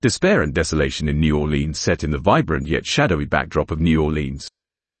Despair and desolation in New Orleans set in the vibrant yet shadowy backdrop of New Orleans.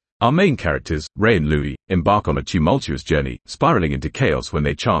 Our main characters, Ray and Louie, embark on a tumultuous journey, spiraling into chaos when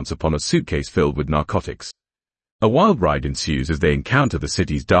they chance upon a suitcase filled with narcotics. A wild ride ensues as they encounter the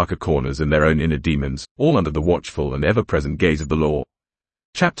city's darker corners and their own inner demons, all under the watchful and ever-present gaze of the law.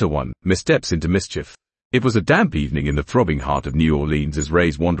 Chapter 1: Missteps into Mischief. It was a damp evening in the throbbing heart of New Orleans as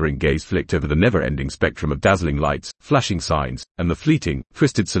Ray's wandering gaze flicked over the never-ending spectrum of dazzling lights, flashing signs, and the fleeting,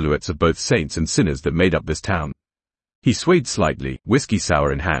 twisted silhouettes of both saints and sinners that made up this town. He swayed slightly, whiskey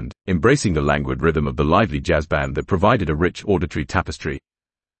sour in hand, embracing the languid rhythm of the lively jazz band that provided a rich auditory tapestry.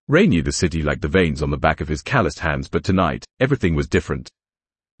 Ray knew the city like the veins on the back of his calloused hands, but tonight, everything was different.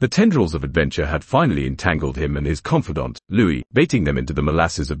 The tendrils of adventure had finally entangled him and his confidant, Louie, baiting them into the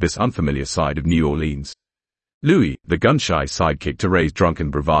molasses of this unfamiliar side of New Orleans. Louie, the gun-shy sidekick to Ray's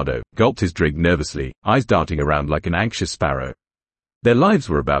drunken bravado, gulped his drink nervously, eyes darting around like an anxious sparrow. Their lives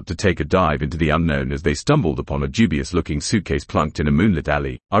were about to take a dive into the unknown as they stumbled upon a dubious-looking suitcase plunked in a moonlit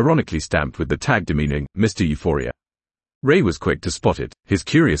alley, ironically stamped with the tag demeaning, Mr. Euphoria. Ray was quick to spot it, his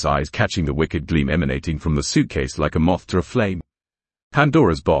curious eyes catching the wicked gleam emanating from the suitcase like a moth to a flame.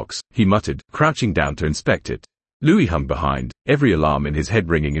 Pandora's box, he muttered, crouching down to inspect it. Louie hung behind, every alarm in his head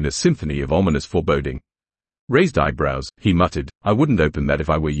ringing in a symphony of ominous foreboding. Raised eyebrows, he muttered, "I wouldn't open that if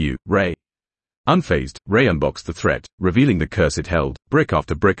I were you, Ray." Unfazed, Ray unboxed the threat, revealing the curse it held, brick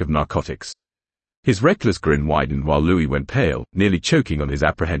after brick of narcotics. His reckless grin widened while Louie went pale, nearly choking on his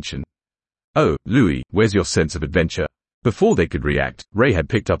apprehension. "Oh, Louie, where's your sense of adventure?" Before they could react, Ray had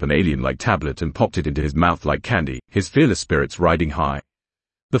picked up an alien-like tablet and popped it into his mouth like candy, his fearless spirits riding high.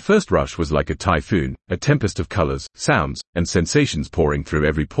 The first rush was like a typhoon, a tempest of colors, sounds, and sensations pouring through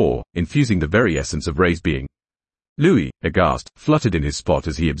every pore, infusing the very essence of Ray's being. Louie, aghast, fluttered in his spot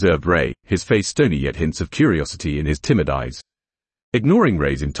as he observed Ray, his face stony yet hints of curiosity in his timid eyes. Ignoring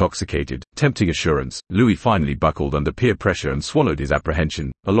Ray's intoxicated, tempting assurance, Louie finally buckled under peer pressure and swallowed his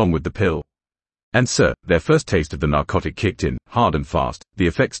apprehension, along with the pill. And their first taste of the narcotic kicked in, hard and fast, the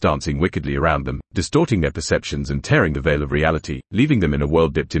effects dancing wickedly around them, distorting their perceptions and tearing the veil of reality, leaving them in a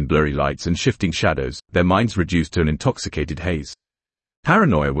world dipped in blurry lights and shifting shadows, their minds reduced to an intoxicated haze.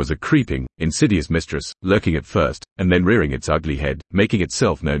 Paranoia was a creeping, insidious mistress, lurking at first, and then rearing its ugly head, making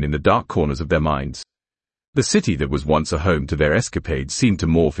itself known in the dark corners of their minds. The city that was once a home to their escapades seemed to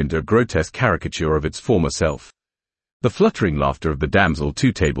morph into a grotesque caricature of its former self. The fluttering laughter of the damsel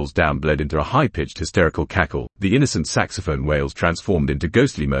 2 tables down bled into a high-pitched hysterical cackle, the innocent saxophone wails transformed into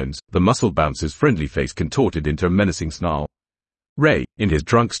ghostly moans, the muscle bouncer's friendly face contorted into a menacing snarl. Ray, in his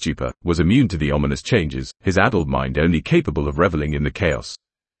drunk stupor, was immune to the ominous changes, his addled mind only capable of reveling in the chaos.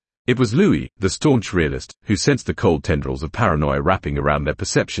 It was Louie, the staunch realist, who sensed the cold tendrils of paranoia wrapping around their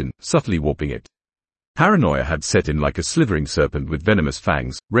perception, subtly warping it. Paranoia had set in like a slithering serpent with venomous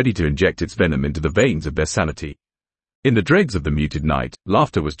fangs, ready to inject its venom into the veins of their sanity. In the dregs of the muted night,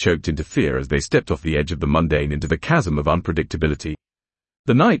 laughter was choked into fear as they stepped off the edge of the mundane into the chasm of unpredictability.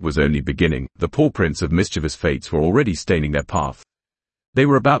 The night was only beginning, the paw prints of mischievous fates were already staining their path. They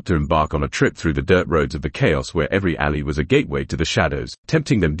were about to embark on a trip through the dirt roads of the chaos where every alley was a gateway to the shadows,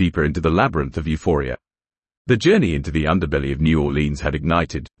 tempting them deeper into the labyrinth of euphoria. The journey into the underbelly of New Orleans had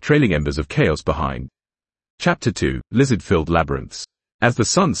ignited, trailing embers of chaos behind. Chapter 2: Lizard-Filled Labyrinths. As the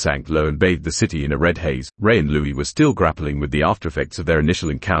sun sank low and bathed the city in a red haze, Ray and Louie were still grappling with the aftereffects of their initial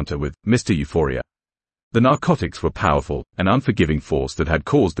encounter with Mr. Euphoria. The narcotics were powerful, an unforgiving force that had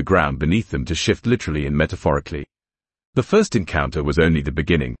caused the ground beneath them to shift literally and metaphorically. The first encounter was only the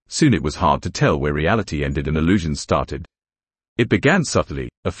beginning, soon it was hard to tell where reality ended and illusions started. It began subtly,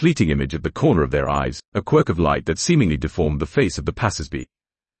 a fleeting image at the corner of their eyes, a quirk of light that seemingly deformed the face of the passersby.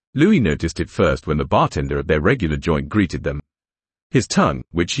 Louie noticed it first when the bartender at their regular joint greeted them. His tongue,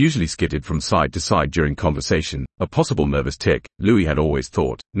 which usually skittered from side to side during conversation, a possible nervous tick, Louie had always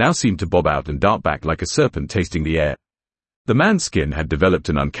thought, now seemed to bob out and dart back like a serpent tasting the air. The man's skin had developed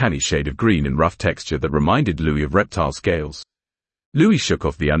an uncanny shade of green and rough texture that reminded Louie of reptile scales. Louie shook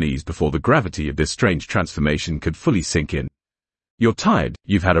off the unease before the gravity of this strange transformation could fully sink in. "You're tired,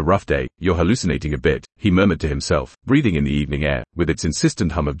 you've had a rough day, you're hallucinating a bit," he murmured to himself, breathing in the evening air, with its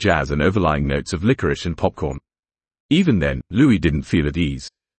insistent hum of jazz and overlying notes of licorice and popcorn. Even then, Louie didn't feel at ease.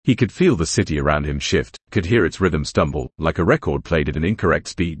 He could feel the city around him shift, could hear its rhythm stumble, like a record played at an incorrect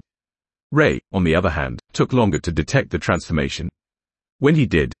speed. Ray, on the other hand, took longer to detect the transformation. When he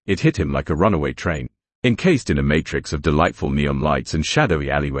did, it hit him like a runaway train. Encased in a matrix of delightful neon lights and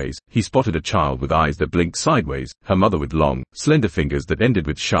shadowy alleyways, he spotted a child with eyes that blinked sideways, her mother with long, slender fingers that ended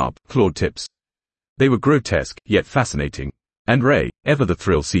with sharp, clawed tips. They were grotesque, yet fascinating. And Ray, ever the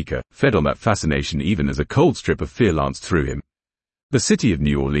thrill-seeker, fed on that fascination even as a cold strip of fear lanced through him. The city of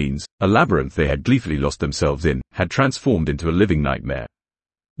New Orleans, a labyrinth they had gleefully lost themselves in, had transformed into a living nightmare.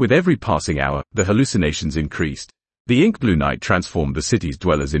 With every passing hour, the hallucinations increased. The ink-blue night transformed the city's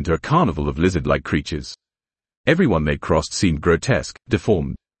dwellers into a carnival of lizard-like creatures. Everyone they crossed seemed grotesque,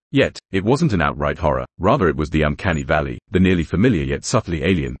 deformed. Yet, it wasn't an outright horror, rather it was the uncanny valley, the nearly familiar yet subtly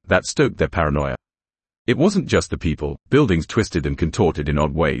alien, that stoked their paranoia. It wasn't just the people, buildings twisted and contorted in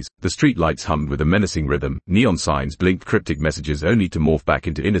odd ways, the street lights hummed with a menacing rhythm, neon signs blinked cryptic messages only to morph back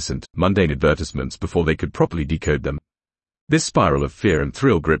into innocent, mundane advertisements before they could properly decode them. This spiral of fear and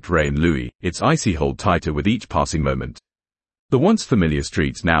thrill gripped Ray and Louie, its icy hold tighter with each passing moment. The once familiar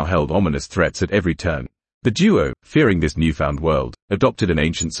streets now held ominous threats at every turn. The duo, fearing this newfound world, adopted an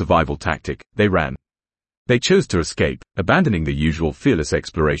ancient survival tactic: they ran. They chose to escape, abandoning the usual fearless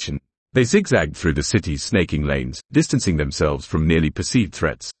exploration. They zigzagged through the city's snaking lanes, distancing themselves from merely perceived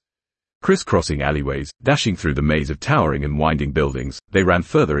threats. Crisscrossing alleyways, dashing through the maze of towering and winding buildings, they ran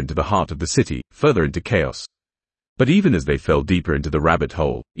further into the heart of the city, further into chaos. But even as they fell deeper into the rabbit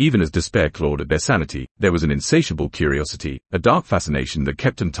hole, even as despair clawed at their sanity, there was an insatiable curiosity, a dark fascination that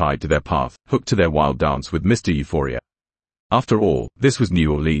kept them tied to their path, hooked to their wild dance with Mr. Euphoria. After all, this was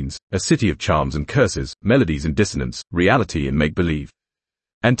New Orleans, a city of charms and curses, melodies and dissonance, reality and make-believe.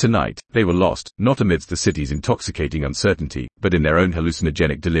 And tonight, they were lost, not amidst the city's intoxicating uncertainty, but in their own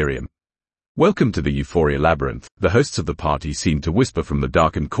hallucinogenic delirium. Welcome to the Euphoria Labyrinth, the hosts of the party seemed to whisper from the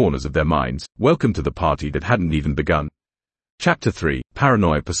darkened corners of their minds. Welcome to the party that hadn't even begun. Chapter 3,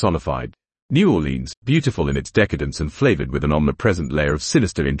 Paranoia Personified. New Orleans, beautiful in its decadence and flavored with an omnipresent layer of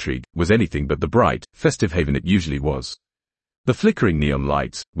sinister intrigue, was anything but the bright, festive haven it usually was. The flickering neon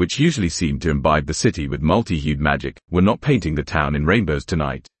lights, which usually seemed to imbibe the city with multi-hued magic, were not painting the town in rainbows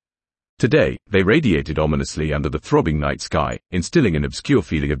tonight. Today, they radiated ominously under the throbbing night sky, instilling an obscure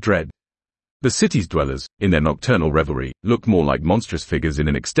feeling of dread. The city's dwellers, in their nocturnal revelry, looked more like monstrous figures in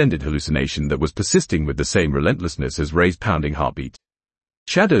an extended hallucination that was persisting with the same relentlessness as Ray's pounding heartbeat.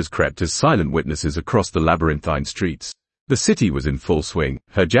 Shadows crept as silent witnesses across the labyrinthine streets. The city was in full swing,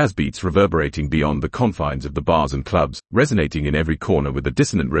 her jazz beats reverberating beyond the confines of the bars and clubs, resonating in every corner with a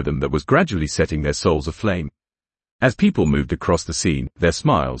dissonant rhythm that was gradually setting their souls aflame. As people moved across the scene, their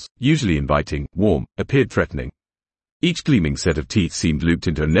smiles, usually inviting, warm, appeared threatening. Each gleaming set of teeth seemed looped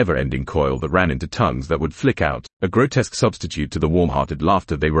into a never-ending coil that ran into tongues that would flick out, a grotesque substitute to the warm-hearted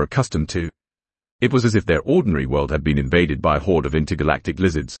laughter they were accustomed to. It was as if their ordinary world had been invaded by a horde of intergalactic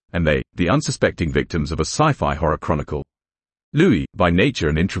lizards, and they, the unsuspecting victims of a sci-fi horror chronicle. Louie, by nature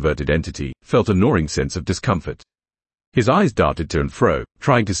an introverted entity, felt a gnawing sense of discomfort. His eyes darted to and fro,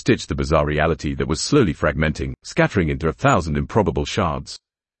 trying to stitch the bizarre reality that was slowly fragmenting, scattering into 1,000 improbable shards.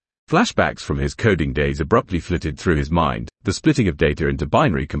 Flashbacks from his coding days abruptly flitted through his mind. The splitting of data into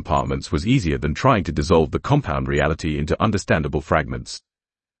binary compartments was easier than trying to dissolve the compound reality into understandable fragments.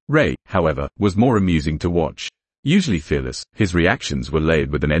 Ray, however, was more amusing to watch. Usually fearless, his reactions were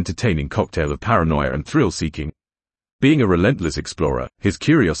layered with an entertaining cocktail of paranoia and thrill-seeking. Being a relentless explorer, his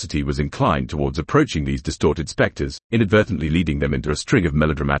curiosity was inclined towards approaching these distorted specters, inadvertently leading them into a string of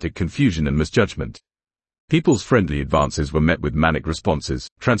melodramatic confusion and misjudgment. People's friendly advances were met with manic responses,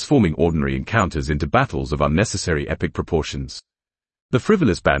 transforming ordinary encounters into battles of unnecessary epic proportions. The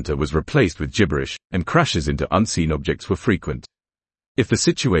frivolous banter was replaced with gibberish, and crashes into unseen objects were frequent. If the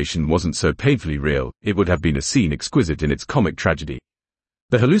situation wasn't so painfully real, it would have been a scene exquisite in its comic tragedy.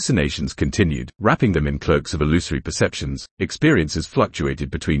 The hallucinations continued, wrapping them in cloaks of illusory perceptions. Experiences fluctuated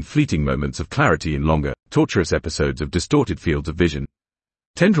between fleeting moments of clarity and longer, torturous episodes of distorted fields of vision.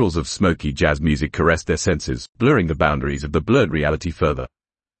 Tendrils of smoky jazz music caressed their senses, blurring the boundaries of the blurred reality further.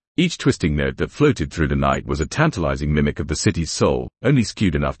 Each twisting note that floated through the night was a tantalizing mimic of the city's soul, only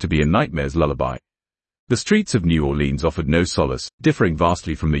skewed enough to be a nightmare's lullaby. The streets of New Orleans offered no solace, differing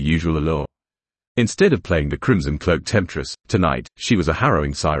vastly from the usual allure. Instead of playing the crimson-cloaked temptress, tonight, she was a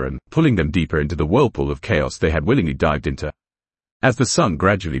harrowing siren, pulling them deeper into the whirlpool of chaos they had willingly dived into. As the sun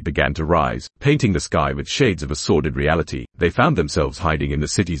gradually began to rise, painting the sky with shades of a sordid reality, they found themselves hiding in the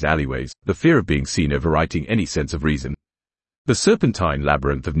city's alleyways, the fear of being seen overwriting any sense of reason. The serpentine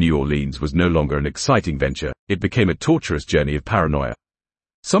labyrinth of New Orleans was no longer an exciting venture, it became a torturous journey of paranoia.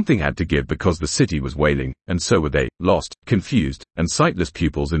 Something had to give because the city was wailing, and so were they, lost, confused, and sightless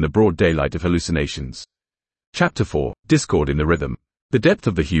pupils in the broad daylight of hallucinations. Chapter 4, Discord in the Rhythm. The depth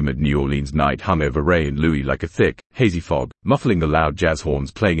of the humid New Orleans night hung over Ray and Louie like a thick, hazy fog, muffling the loud jazz horns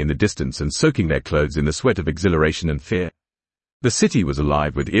playing in the distance and soaking their clothes in the sweat of exhilaration and fear. The city was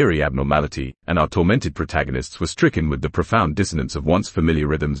alive with eerie abnormality, and our tormented protagonists were stricken with the profound dissonance of once familiar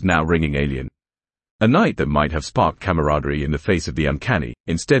rhythms now ringing alien. A night that might have sparked camaraderie in the face of the uncanny,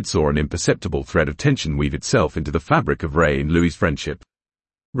 instead saw an imperceptible thread of tension weave itself into the fabric of Ray and Louie's friendship.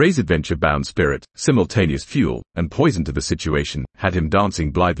 Ray's adventure-bound spirit, simultaneous fuel, and poison to the situation, had him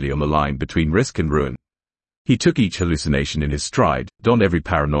dancing blithely on the line between risk and ruin. He took each hallucination in his stride, donned every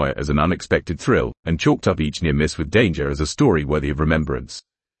paranoia as an unexpected thrill, and chalked up each near miss with danger as a story worthy of remembrance.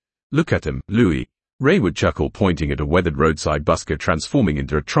 "Look at him, Louie," Ray would chuckle, pointing at a weathered roadside busker transforming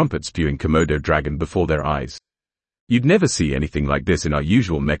into a trumpet-spewing Komodo dragon before their eyes. "You'd never see anything like this in our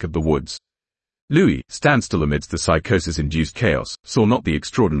usual neck of the woods." Louie, standstill amidst the psychosis-induced chaos, saw not the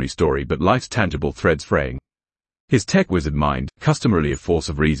extraordinary story but life's tangible threads fraying. His tech wizard mind, customarily a force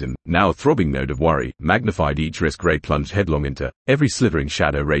of reason, now a throbbing node of worry, magnified each risk Ray plunged headlong into. Every slithering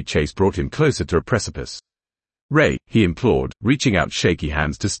shadow Ray chased brought him closer to a precipice. "Ray," he implored, reaching out shaky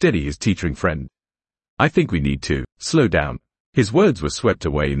hands to steady his teetering friend. "I think we need to slow down." His words were swept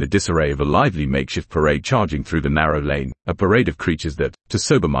away in the disarray of a lively makeshift parade charging through the narrow lane, a parade of creatures that, to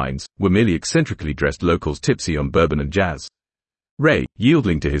sober minds, were merely eccentrically dressed locals tipsy on bourbon and jazz. Ray,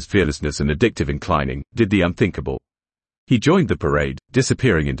 yielding to his fearlessness and addictive inclining, did the unthinkable. He joined the parade,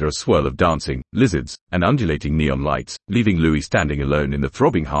 disappearing into a swirl of dancing lizards and undulating neon lights, leaving Louie standing alone in the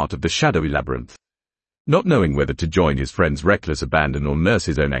throbbing heart of the shadowy labyrinth. Not knowing whether to join his friend's reckless abandon or nurse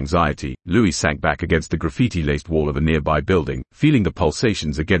his own anxiety, Louie sank back against the graffiti-laced wall of a nearby building, feeling the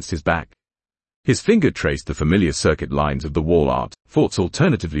pulsations against his back. His finger traced the familiar circuit lines of the wall art, thoughts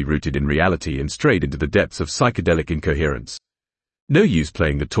alternatively rooted in reality and strayed into the depths of psychedelic incoherence. "No use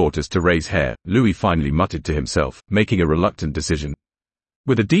playing the tortoise to Ray's hair," Louie finally muttered to himself, making a reluctant decision.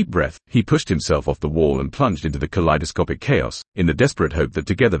 With a deep breath, he pushed himself off the wall and plunged into the kaleidoscopic chaos, in the desperate hope that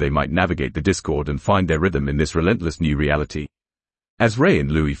together they might navigate the discord and find their rhythm in this relentless new reality. As Ray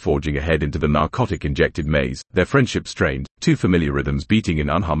and Louie forging ahead into the narcotic-injected maze, their friendship strained, two familiar rhythms beating in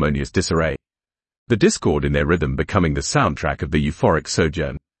unharmonious disarray. The discord in their rhythm becoming the soundtrack of the euphoric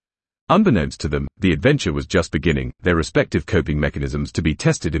sojourn. Unbeknownst to them, the adventure was just beginning, their respective coping mechanisms to be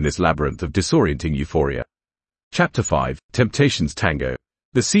tested in this labyrinth of disorienting euphoria. Chapter 5, Temptation's Tango.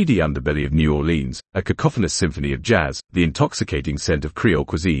 The seedy underbelly of New Orleans, a cacophonous symphony of jazz, the intoxicating scent of Creole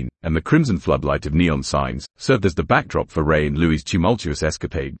cuisine, and the crimson floodlight of neon signs, served as the backdrop for Ray and Louie's tumultuous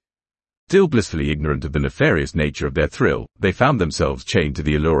escapade. Still blissfully ignorant of the nefarious nature of their thrill, they found themselves chained to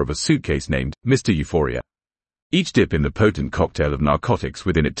the allure of a suitcase named Mr. Euphoria. Each dip in the potent cocktail of narcotics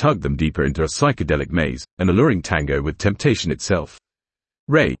within it tugged them deeper into a psychedelic maze, an alluring tango with temptation itself.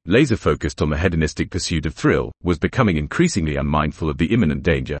 Ray, laser-focused on the hedonistic pursuit of thrill, was becoming increasingly unmindful of the imminent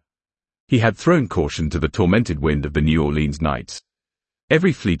danger. He had thrown caution to the tormented wind of the New Orleans nights.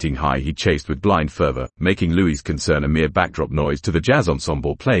 Every fleeting high he chased with blind fervor, making Louie's concern a mere backdrop noise to the jazz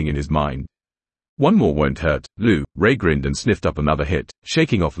ensemble playing in his mind. "One more won't hurt, Lou," Ray grinned and sniffed up another hit,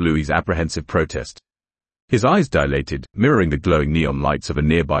 shaking off Louie's apprehensive protest. His eyes dilated, mirroring the glowing neon lights of a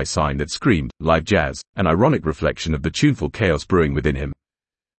nearby sign that screamed, "Live Jazz," an ironic reflection of the tuneful chaos brewing within him.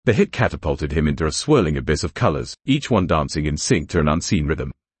 The hit catapulted him into a swirling abyss of colors, each one dancing in sync to an unseen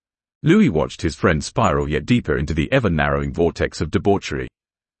rhythm. Louie watched his friend spiral yet deeper into the ever-narrowing vortex of debauchery.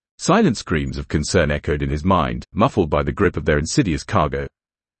 Silent screams of concern echoed in his mind, muffled by the grip of their insidious cargo.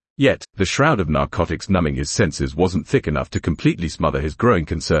 Yet, the shroud of narcotics numbing his senses wasn't thick enough to completely smother his growing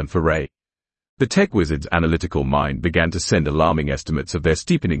concern for Ray. The tech wizard's analytical mind began to send alarming estimates of their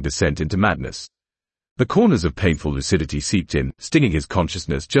steepening descent into madness. The corners of painful lucidity seeped in, stinging his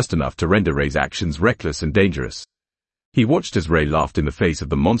consciousness just enough to render Ray's actions reckless and dangerous. He watched as Ray laughed in the face of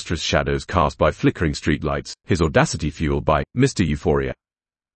the monstrous shadows cast by flickering streetlights, his audacity fueled by Mr. Euphoria.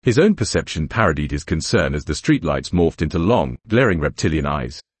 His own perception parodied his concern as the streetlights morphed into long, glaring reptilian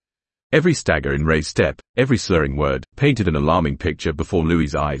eyes. Every stagger in Ray's step, every slurring word, painted an alarming picture before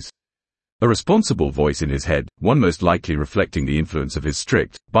Louie's eyes. A responsible voice in his head, one most likely reflecting the influence of his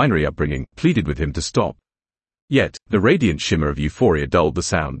strict, binary upbringing, pleaded with him to stop. Yet, the radiant shimmer of euphoria dulled the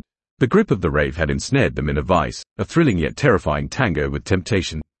sound. The grip of the rave had ensnared them in a vice, a thrilling yet terrifying tango with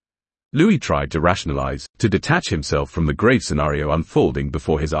temptation. Louie tried to rationalize, to detach himself from the grave scenario unfolding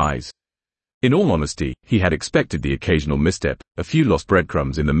before his eyes. In all honesty, he had expected the occasional misstep, a few lost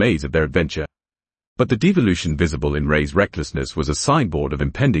breadcrumbs in the maze of their adventure. But the devolution visible in Ray's recklessness was a signboard of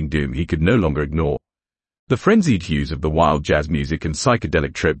impending doom he could no longer ignore. The frenzied hues of the wild jazz music and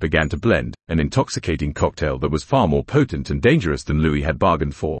psychedelic trip began to blend, an intoxicating cocktail that was far more potent and dangerous than Louie had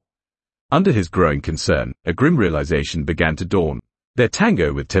bargained for. Under his growing concern, a grim realization began to dawn. Their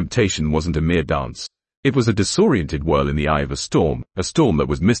tango with temptation wasn't a mere dance. It was a disoriented whirl in the eye of a storm that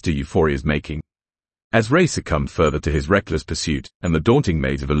was Mr. Euphoria's making. As Ray succumbed further to his reckless pursuit, and the daunting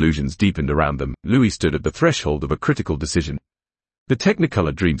maze of illusions deepened around them, Louie stood at the threshold of a critical decision. The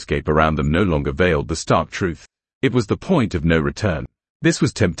technicolor dreamscape around them no longer veiled the stark truth. It was the point of no return. This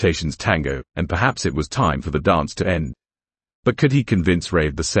was temptation's tango, and perhaps it was time for the dance to end. But could he convince Ray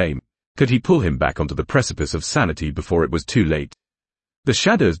of the same? Could he pull him back onto the precipice of sanity before it was too late? The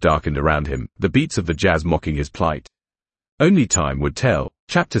shadows darkened around him, the beats of the jazz mocking his plight. Only time would tell.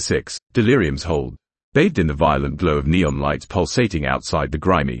 Chapter 6, Delirium's Hold. Bathed in the violent glow of neon lights pulsating outside the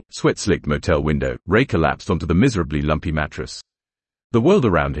grimy, sweat-slicked motel window, Ray collapsed onto the miserably lumpy mattress. The world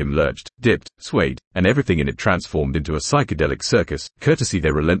around him lurched, dipped, swayed, and everything in it transformed into a psychedelic circus, courtesy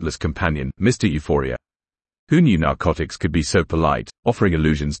their relentless companion, Mr. Euphoria. Who knew narcotics could be so polite, offering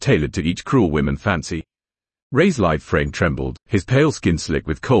illusions tailored to each cruel whim and fancy? Ray's lithe frame trembled, his pale skin slick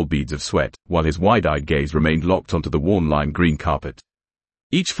with cold beads of sweat, while his wide-eyed gaze remained locked onto the worn lime green carpet.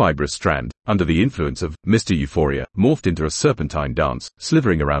 Each fibrous strand, under the influence of Mr. Euphoria, morphed into a serpentine dance,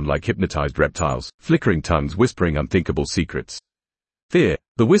 slithering around like hypnotized reptiles, flickering tongues whispering unthinkable secrets. Fear,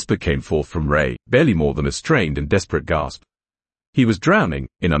 the whisper came forth from Ray, barely more than a strained and desperate gasp. He was drowning,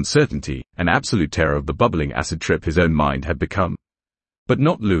 in uncertainty, and absolute terror of the bubbling acid trip his own mind had become. But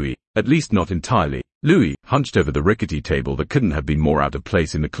not Louie, at least not entirely. Louie, hunched over the rickety table that couldn't have been more out of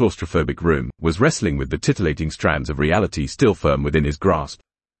place in the claustrophobic room, was wrestling with the titillating strands of reality still firm within his grasp.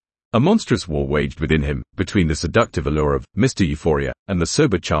 A monstrous war waged within him, between the seductive allure of Mr. Euphoria, and the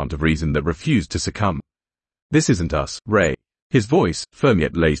sober chant of reason that refused to succumb. This isn't us, Ray. His voice, firm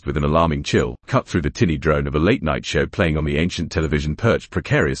yet laced with an alarming chill, cut through the tinny drone of a late-night show playing on the ancient television perched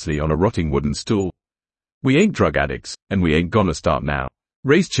precariously on a rotting wooden stool. We ain't drug addicts, and we ain't gonna start now.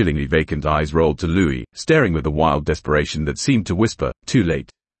 Ray's chillingly vacant eyes rolled to Louie, staring with a wild desperation that seemed to whisper, too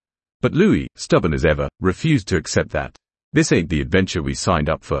late. But Louie, stubborn as ever, refused to accept that. This ain't the adventure we signed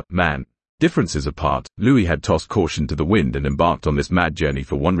up for, man. Differences apart, Louie had tossed caution to the wind and embarked on this mad journey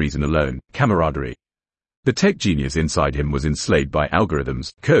for one reason alone, camaraderie. The tech genius inside him was enslaved by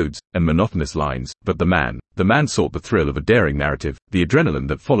algorithms, codes, and monotonous lines, but the man sought the thrill of a daring narrative, the adrenaline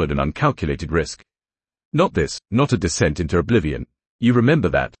that followed an uncalculated risk. Not this, not a descent into oblivion. You remember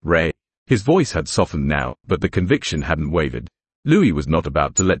that, Ray? His voice had softened now, but the conviction hadn't wavered. Louie was not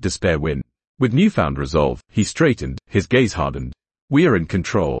about to let despair win. With newfound resolve, he straightened, his gaze hardened. We are in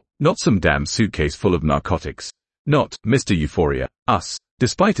control, not some damn suitcase full of narcotics. Not Mr. Euphoria, us.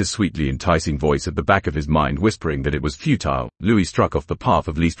 Despite a sweetly enticing voice at the back of his mind whispering that it was futile, Louie struck off the path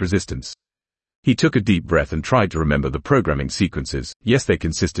of least resistance. He took a deep breath and tried to remember the programming sequences. Yes, they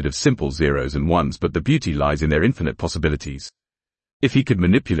consisted of simple zeros and ones, but the beauty lies in their infinite possibilities. If he could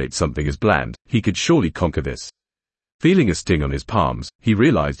manipulate something as bland, he could surely conquer this. Feeling a sting on his palms, he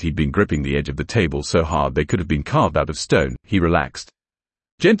realized he'd been gripping the edge of the table so hard they could have been carved out of stone. He relaxed.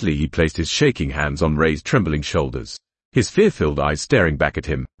 Gently he placed his shaking hands on Ray's trembling shoulders. His fear-filled eyes staring back at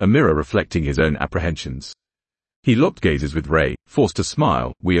him, a mirror reflecting his own apprehensions. He locked gazes with Ray, forced a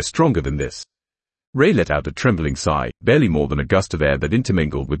smile. We are stronger than this. Ray let out a trembling sigh, barely more than a gust of air that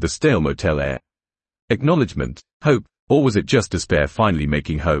intermingled with the stale motel air. Acknowledgement, hope, or was it just despair finally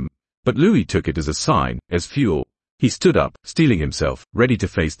making home? But Louie took it as a sign, as fuel. He stood up, steeling himself, ready to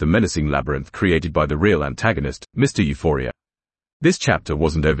face the menacing labyrinth created by the real antagonist, Mr. Euphoria. This chapter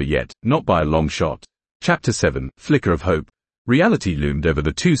wasn't over yet, not by a long shot. Chapter 7, Flicker of Hope. Reality loomed over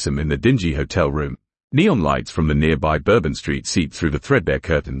the twosome in the dingy hotel room. Neon lights from the nearby Bourbon Street seeped through the threadbare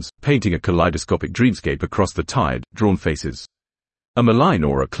curtains, painting a kaleidoscopic dreamscape across the tired, drawn faces. A malign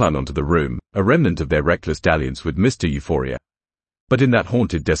aura clung onto the room, a remnant of their reckless dalliance with Mr. Euphoria. But in that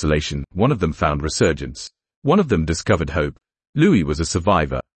haunted desolation, one of them found resurgence. One of them discovered hope. Louie was a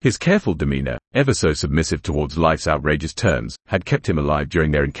survivor. His careful demeanor, ever so submissive towards life's outrageous turns, had kept him alive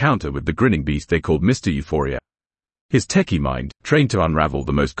during their encounter with the grinning beast they called Mr. Euphoria. His techie mind, trained to unravel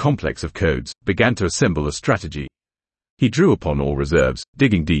the most complex of codes, began to assemble a strategy. He drew upon all reserves,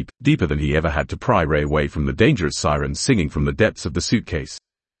 digging deep, deeper than he ever had to pry Ray away from the dangerous sirens singing from the depths of the suitcase.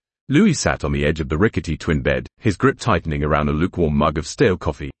 Louie sat on the edge of the rickety twin bed, his grip tightening around a lukewarm mug of stale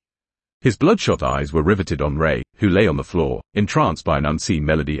coffee. His bloodshot eyes were riveted on Ray, who lay on the floor, entranced by an unseen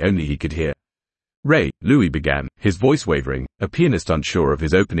melody only he could hear. Ray, Louie began, his voice wavering, a pianist unsure of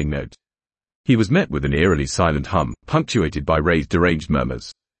his opening note. He was met with an eerily silent hum, punctuated by Ray's deranged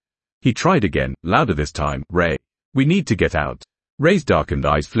murmurs. He tried again, louder this time. Ray, we need to get out. Ray's darkened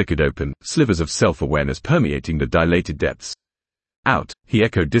eyes flickered open, slivers of self-awareness permeating the dilated depths. Out, he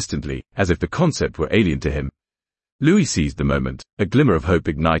echoed distantly, as if the concept were alien to him. Louie seized the moment, a glimmer of hope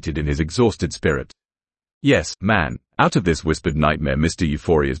ignited in his exhausted spirit. Yes, man, out of this whispered nightmare Mr.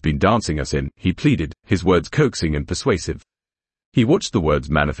 Euphoria's been dancing us in, he pleaded, his words coaxing and persuasive. He watched the words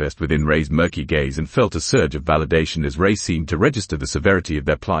manifest within Ray's murky gaze and felt a surge of validation as Ray seemed to register the severity of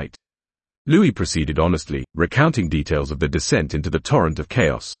their plight. Louie proceeded honestly, recounting details of the descent into the torrent of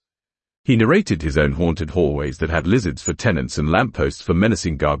chaos. He narrated his own haunted hallways that had lizards for tenants and lampposts for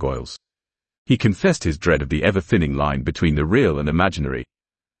menacing gargoyles. He confessed his dread of the ever-thinning line between the real and imaginary.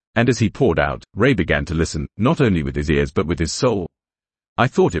 And as he poured out, Ray began to listen, not only with his ears but with his soul. I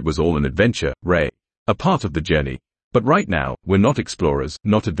thought it was all an adventure, Ray. A part of the journey. But right now, we're not explorers,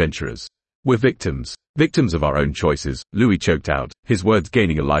 not adventurers. We're victims. Victims of our own choices, Louie choked out, his words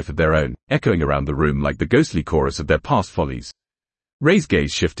gaining a life of their own, echoing around the room like the ghostly chorus of their past follies. Ray's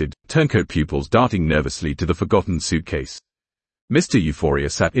gaze shifted, turncoat pupils darting nervously to the forgotten suitcase. Mr. Euphoria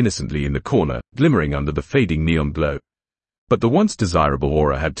sat innocently in the corner, glimmering under the fading neon glow. But the once desirable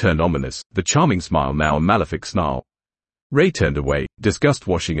aura had turned ominous, the charming smile now a malefic snarl. Ray turned away, disgust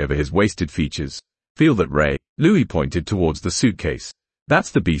washing over his wasted features. Feel that, Ray? Louie pointed towards the suitcase.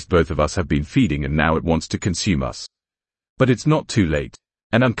 That's the beast both of us have been feeding and now it wants to consume us. But it's not too late.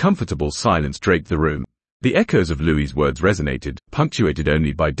 An uncomfortable silence draped the room. The echoes of Louie's words resonated, punctuated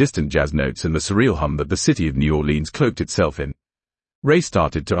only by distant jazz notes and the surreal hum that the city of New Orleans cloaked itself in. Ray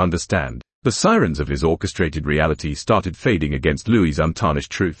started to understand. The sirens of his orchestrated reality started fading against Louie's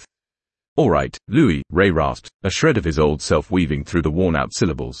untarnished truth. All right, Louie, Ray rasped, a shred of his old self weaving through the worn-out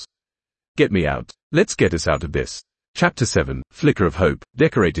syllables. Get me out. Let's get us out of this. Chapter 7, Flicker of Hope,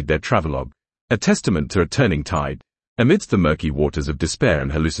 decorated their travelogue. A testament to a turning tide. Amidst the murky waters of despair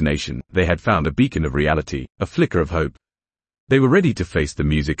and hallucination, they had found a beacon of reality, a flicker of hope. They were ready to face the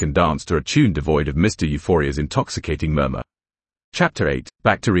music and dance to a tune devoid of Mr. Euphoria's intoxicating murmur. Chapter 8,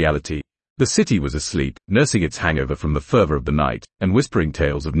 Back to Reality. The city was asleep, nursing its hangover from the fervor of the night, and whispering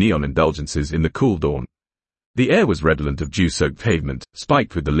tales of neon indulgences in the cool dawn. The air was redolent of dew-soaked pavement,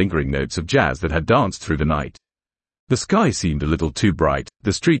 spiked with the lingering notes of jazz that had danced through the night. The sky seemed a little too bright,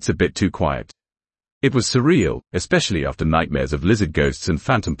 the streets a bit too quiet. It was surreal, especially after nightmares of lizard ghosts and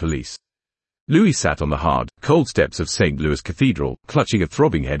phantom police. Louie sat on the hard, cold steps of St. Louis Cathedral, clutching a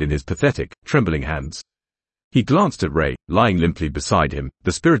throbbing head in his pathetic, trembling hands. He glanced at Ray, lying limply beside him,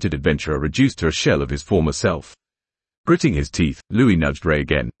 the spirited adventurer reduced to a shell of his former self. Gritting his teeth, Louie nudged Ray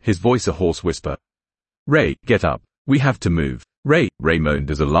again, his voice a hoarse whisper. Ray, get up. We have to move. Ray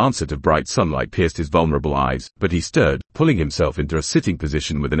moaned as a lancet of bright sunlight pierced his vulnerable eyes, but he stirred, pulling himself into a sitting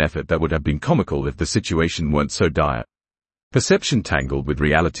position with an effort that would have been comical if the situation weren't so dire. Perception tangled with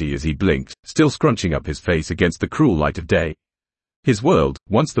reality as he blinked, still scrunching up his face against the cruel light of day. His world,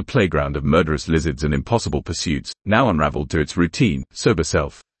 once the playground of murderous lizards and impossible pursuits, now unraveled to its routine, sober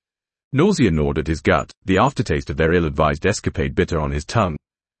self. Nausea gnawed at his gut, the aftertaste of their ill-advised escapade bitter on his tongue.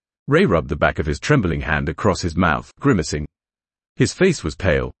 Ray rubbed the back of his trembling hand across his mouth, grimacing. His face was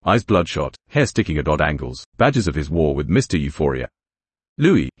pale, eyes bloodshot, hair sticking at odd angles, badges of his war with Mr. Euphoria.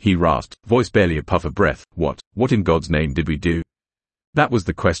 Louie, he rasped, voice barely a puff of breath, what in God's name did we do? That was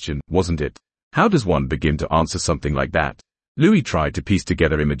the question, wasn't it? How does one begin to answer something like that? Louie tried to piece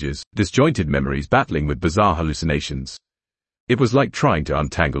together images, disjointed memories battling with bizarre hallucinations. It was like trying to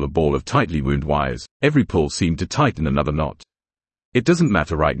untangle a ball of tightly wound wires, every pull seemed to tighten another knot. It doesn't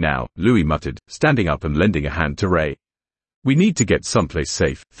matter right now, Louie muttered, standing up and lending a hand to Ray. We need to get someplace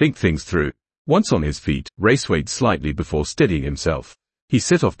safe, think things through. Once on his feet, Ray swayed slightly before steadying himself. He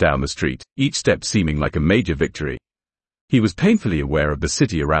set off down the street, each step seeming like a major victory. He was painfully aware of the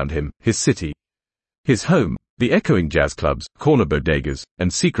city around him, his city. His home. The echoing jazz clubs, corner bodegas,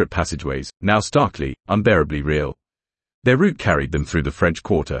 and secret passageways, now starkly, unbearably real. Their route carried them through the French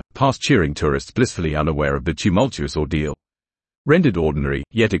Quarter, past cheering tourists blissfully unaware of the tumultuous ordeal. Rendered ordinary,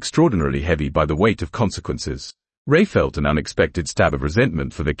 yet extraordinarily heavy by the weight of consequences. Ray felt an unexpected stab of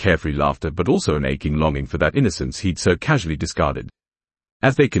resentment for their carefree laughter but also an aching longing for that innocence he'd so casually discarded.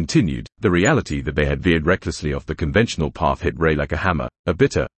 As they continued, the reality that they had veered recklessly off the conventional path hit Ray like a hammer, a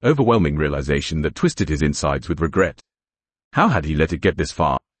bitter, overwhelming realization that twisted his insides with regret. How had he let it get this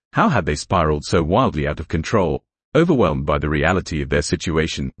far? How had they spiraled so wildly out of control? Overwhelmed by the reality of their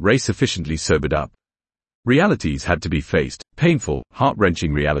situation, Ray sufficiently sobered up. Realities had to be faced, painful,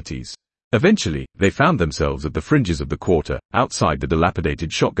 heart-wrenching realities. Eventually, they found themselves at the fringes of the quarter, outside the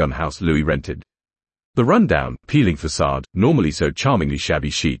dilapidated shotgun house Louie rented. The rundown, peeling facade, normally so charmingly shabby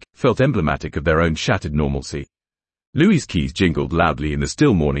chic, felt emblematic of their own shattered normalcy. Louie's keys jingled loudly in the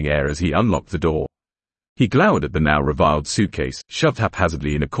still morning air as he unlocked the door. He glowered at the now reviled suitcase, shoved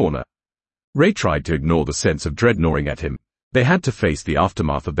haphazardly in a corner. Ray tried to ignore the sense of dread gnawing at him. They had to face the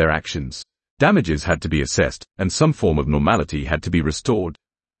aftermath of their actions. Damages had to be assessed, and some form of normality had to be restored.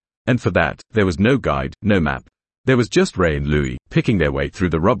 And for that, there was no guide, no map. There was just Ray and Louie, picking their way through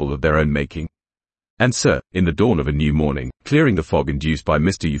the rubble of their own making. And in the dawn of a new morning, clearing the fog induced by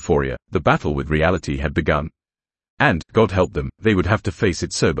Mr. Euphoria, the battle with reality had begun. And, God help them, they would have to face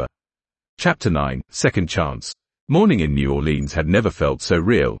it sober. Chapter 9, Second Chance. Morning in New Orleans had never felt so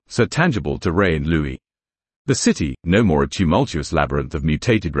real, so tangible to Ray and Louie. The city, no more a tumultuous labyrinth of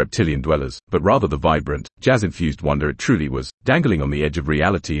mutated reptilian dwellers, but rather the vibrant, jazz-infused wonder it truly was, dangling on the edge of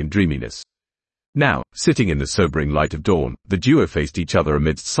reality and dreaminess. Now, sitting in the sobering light of dawn, the duo faced each other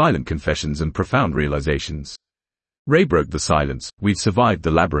amidst silent confessions and profound realizations. Ray broke the silence. "We've survived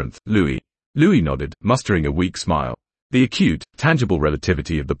the labyrinth, Louie." Louie nodded, mustering a weak smile. The acute, tangible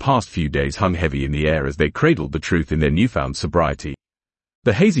relativity of the past few days hung heavy in the air as they cradled the truth in their newfound sobriety.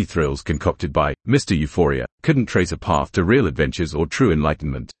 The hazy thrills concocted by Mr. Euphoria couldn't trace a path to real adventures or true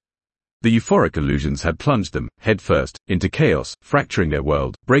enlightenment. The euphoric illusions had plunged them, headfirst, into chaos, fracturing their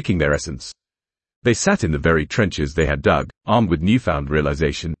world, breaking their essence. They sat in the very trenches they had dug, armed with newfound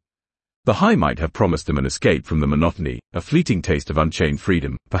realization. The high might have promised them an escape from the monotony, a fleeting taste of unchained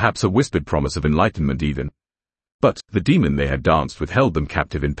freedom, perhaps a whispered promise of enlightenment even. But the demon they had danced with held them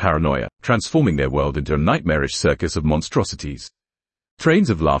captive in paranoia, transforming their world into a nightmarish circus of monstrosities.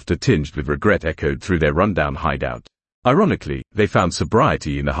 Trains of laughter tinged with regret echoed through their rundown hideout. Ironically, they found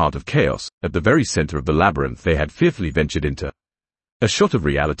sobriety in the heart of chaos, at the very center of the labyrinth they had fearfully ventured into. A shot of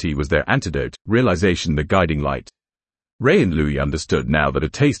reality was their antidote, realization the guiding light. Ray and Louie understood now that a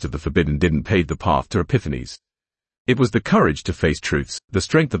taste of the forbidden didn't pave the path to epiphanies. It was the courage to face truths, the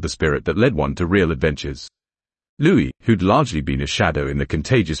strength of the spirit that led one to real adventures. Louie, who'd largely been a shadow in the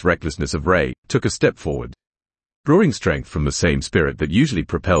contagious recklessness of Ray, took a step forward. Drawing strength from the same spirit that usually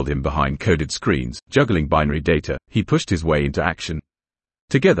propelled him behind coded screens, juggling binary data, he pushed his way into action.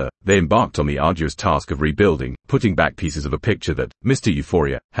 Together, they embarked on the arduous task of rebuilding, putting back pieces of a picture that, Mr.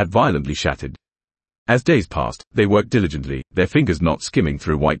 Euphoria, had violently shattered. As days passed, they worked diligently, their fingers not skimming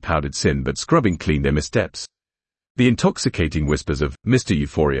through white-powdered sin but scrubbing clean their missteps. The intoxicating whispers of Mr.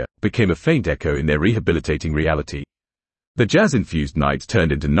 Euphoria became a faint echo in their rehabilitating reality. The jazz-infused nights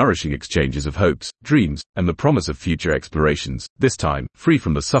turned into nourishing exchanges of hopes, dreams, and the promise of future explorations, this time, free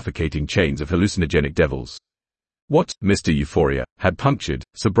from the suffocating chains of hallucinogenic devils. What, Mr. Euphoria, had punctured,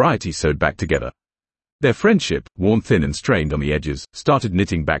 sobriety sewed back together. Their friendship, worn thin and strained on the edges, started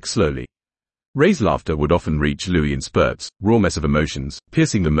knitting back slowly. Ray's laughter would often reach Louie in spurts, raw mess of emotions,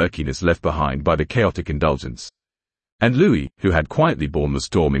 piercing the murkiness left behind by the chaotic indulgence. And Louie, who had quietly borne the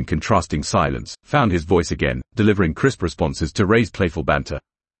storm in contrasting silence, found his voice again, delivering crisp responses to Ray's playful banter.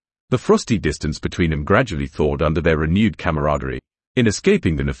 The frosty distance between them gradually thawed under their renewed camaraderie. In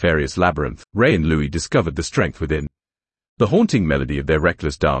escaping the nefarious labyrinth, Ray and Louie discovered the strength within. The haunting melody of their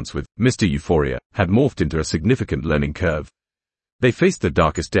reckless dance with Mr. Euphoria had morphed into a significant learning curve. They faced the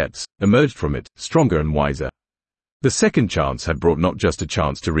darkest depths, emerged from it, stronger and wiser. The second chance had brought not just a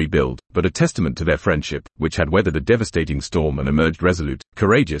chance to rebuild, but a testament to their friendship, which had weathered a devastating storm and emerged resolute,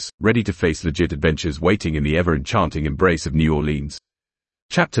 courageous, ready to face legit adventures waiting in the ever-enchanting embrace of New Orleans.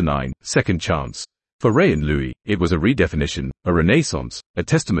 Chapter 9, Second Chance. For Ray and Louie, it was a redefinition, a renaissance, a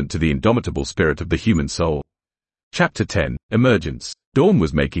testament to the indomitable spirit of the human soul. Chapter 10, Emergence. Dawn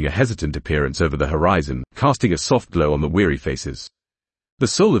was making a hesitant appearance over the horizon, casting a soft glow on the weary faces. The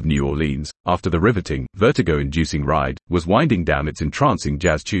soul of New Orleans, after the riveting, vertigo-inducing ride, was winding down its entrancing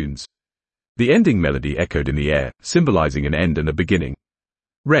jazz tunes. The ending melody echoed in the air, symbolizing an end and a beginning.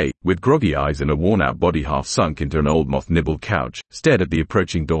 Ray, with groggy eyes and a worn-out body half sunk into an old moth-nibbled couch, stared at the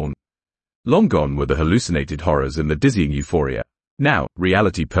approaching dawn. Long gone were the hallucinated horrors and the dizzying euphoria. Now,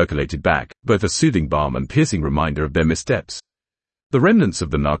 reality percolated back, both a soothing balm and piercing reminder of their missteps. The remnants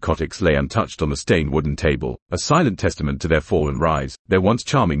of the narcotics lay untouched on the stained wooden table, a silent testament to their fall and rise, their once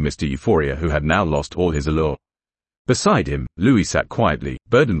charming Mr. Euphoria who had now lost all his allure. Beside him, Louie sat quietly,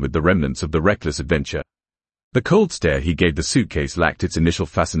 burdened with the remnants of the reckless adventure. The cold stare he gave the suitcase lacked its initial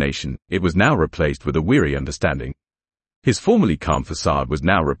fascination, it was now replaced with a weary understanding. His formerly calm facade was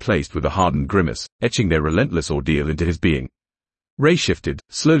now replaced with a hardened grimace, etching their relentless ordeal into his being. Ray shifted,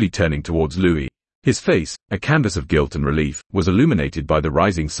 slowly turning towards Louie. His face, a canvas of guilt and relief, was illuminated by the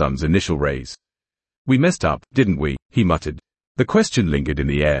rising sun's initial rays. "We messed up, didn't we?" he muttered. The question lingered in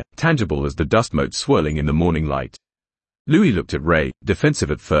the air, tangible as the dust motes swirling in the morning light. Louie looked at Ray, defensive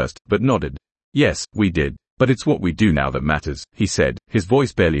at first, but nodded. "Yes, we did. But it's what we do now that matters," he said, his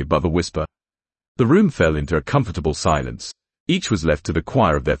voice barely above a whisper. The room fell into a comfortable silence. Each was left to the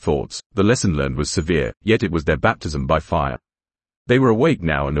choir of their thoughts. The lesson learned was severe, yet it was their baptism by fire. They were awake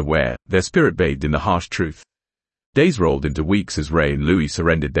now and aware, their spirit bathed in the harsh truth. Days rolled into weeks as Ray and Louie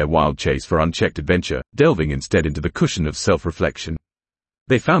surrendered their wild chase for unchecked adventure, delving instead into the cushion of self-reflection.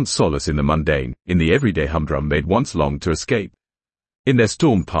 They found solace in the mundane, in the everyday humdrum they'd once longed to escape. In their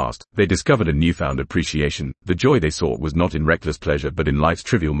stormed past, they discovered a newfound appreciation. The joy they sought was not in reckless pleasure but in life's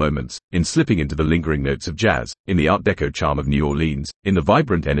trivial moments, in slipping into the lingering notes of jazz, in the Art Deco charm of New Orleans, in the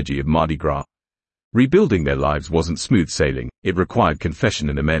vibrant energy of Mardi Gras. Rebuilding their lives wasn't smooth sailing, it required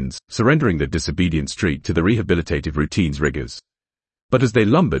confession and amends, surrendering the disobedient street to the rehabilitative routine's rigors. But as they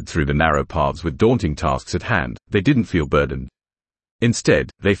lumbered through the narrow paths with daunting tasks at hand, they didn't feel burdened.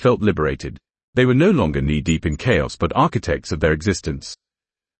 Instead, they felt liberated. They were no longer knee-deep in chaos but architects of their existence.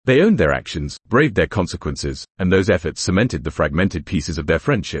 They owned their actions, braved their consequences, and those efforts cemented the fragmented pieces of their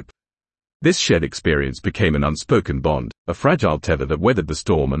friendship. This shared experience became an unspoken bond, a fragile tether that weathered the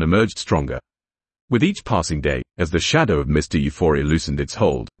storm and emerged stronger. With each passing day, as the shadow of Mr. Euphoria loosened its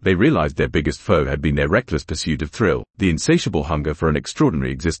hold, they realized their biggest foe had been their reckless pursuit of thrill, the insatiable hunger for an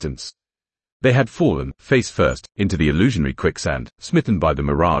extraordinary existence. They had fallen, face first, into the illusionary quicksand, smitten by the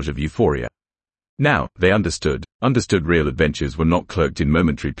mirage of euphoria. Now, they understood real adventures were not cloaked in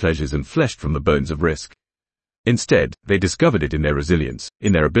momentary pleasures and fleshed from the bones of risk. Instead, they discovered it in their resilience,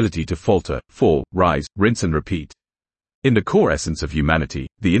 in their ability to falter, fall, rise, rinse and repeat. In the core essence of humanity,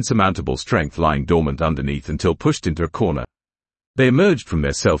 the insurmountable strength lying dormant underneath until pushed into a corner. They emerged from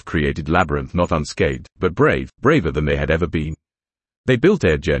their self-created labyrinth not unscathed, but braver than they had ever been. They built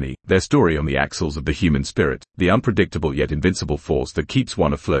their journey, their story on the axles of the human spirit, the unpredictable yet invincible force that keeps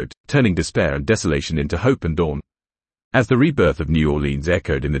one afloat, turning despair and desolation into hope and dawn. As the rebirth of New Orleans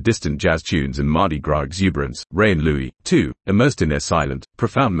echoed in the distant jazz tunes and Mardi Gras exuberance, Ray and Louie, too, immersed in their silent,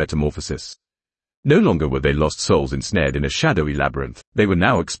 profound metamorphosis. No longer were they lost souls ensnared in a shadowy labyrinth, they were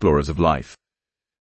now explorers of life.